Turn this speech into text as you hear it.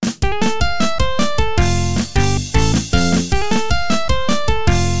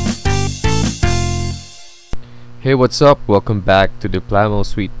Hey, what's up? Welcome back to the Plamo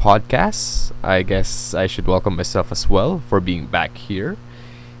Suite podcast. I guess I should welcome myself as well for being back here.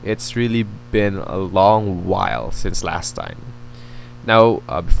 It's really been a long while since last time. Now,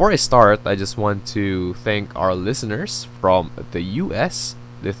 before I start, I just want to thank our listeners from the US,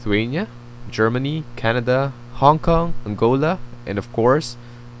 Lithuania, Germany, Canada, Hong Kong, Angola, and of course,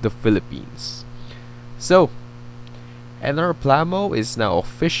 the Philippines. So, NR Plamo is now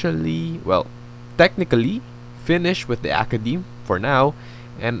officially, well, technically finished with the academe for now,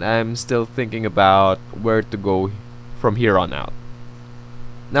 and I'm still thinking about where to go from here on out.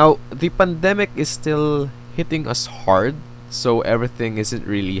 Now, the pandemic is still hitting us hard, so everything isn't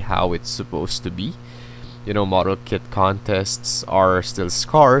really how it's supposed to be. Model kit contests are still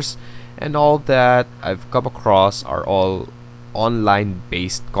scarce, and all that I've come across are all online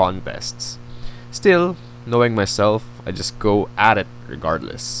based contests. Still, knowing myself, I just go at it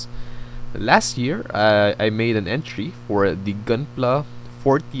regardless. Last year, I made an entry for the Gunpla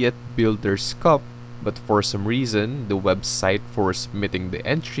 40th Builders Cup, but for some reason, the website for submitting the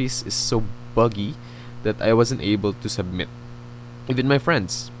entries is so buggy that I wasn't able to submit. Even my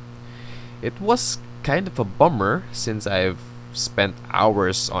friends. It was kind of a bummer since I've spent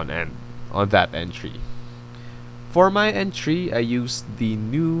hours on end on that entry. For my entry, I used the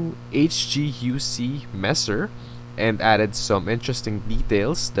new HGUC Messer and added some interesting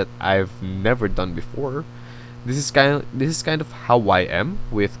details that I've never done before. This is kind of how I am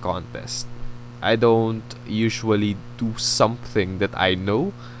with contests. I don't usually do something that I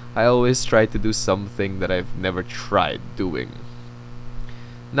know. I always try to do something that I've never tried doing.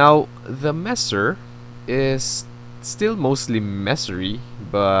 Now, the messer is still mostly messery,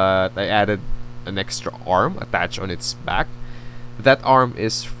 but I added an extra arm attached on its back. That arm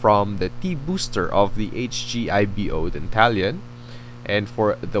is from the T booster of the HGIBO Dentalion, and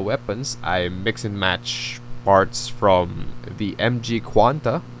for the weapons, I mix and match parts from the MG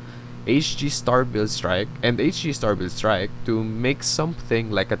Quanta, HG Starbuild Strike, and HG Starbuild Strike to make something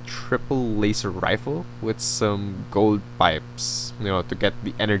like a triple laser rifle with some gold pipes, to get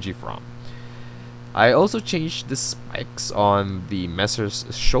the energy from. I also changed the spikes on the Messer's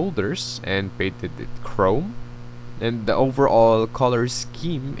shoulders and painted it chrome. And the overall color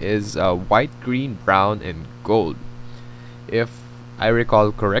scheme is white, green, brown, and gold. If I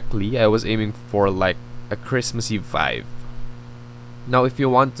recall correctly, I was aiming for like a Christmassy vibe. Now, if you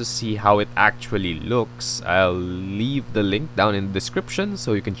want to see how it actually looks, I'll leave the link down in the description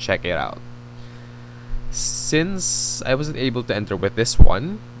so you can check it out. Since I wasn't able to enter with this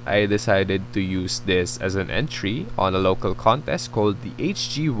one, I decided to use this as an entry on a local contest called the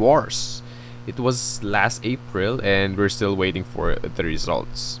HG Wars. It was last April and we're still waiting for the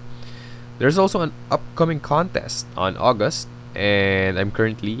results. There's also an upcoming contest on August, and I'm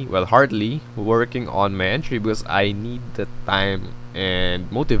currently, well, hardly working on my entry because I need the time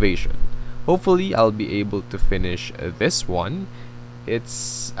and motivation. Hopefully, I'll be able to finish this one.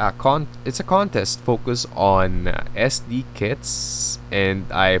 It's a contest focused on SD kits,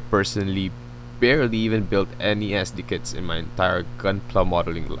 and I personally barely even built any SD kits in my entire Gunpla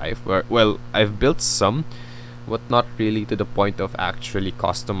modeling life. Well, I've built some, but not really to the point of actually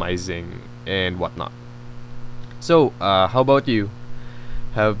customizing and whatnot. So, how about you?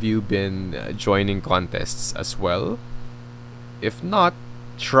 Have you been joining contests as well? If not,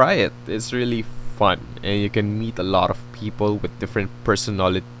 try it. It's really fun, and you can meet a lot of people with different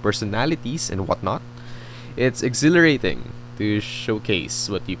personalities and whatnot. It's exhilarating to showcase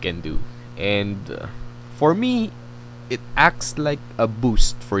what you can do. And for me, it acts like a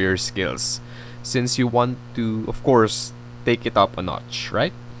boost for your skills since you want to, of course, take it up a notch,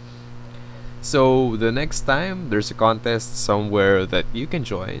 right? So the next time there's a contest somewhere that you can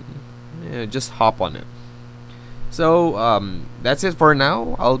join, just hop on it. So that's it for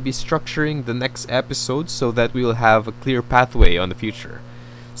now. I'll be structuring the next episode so that we will have a clear pathway on the future.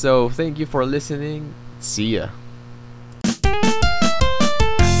 So thank you for listening. See ya.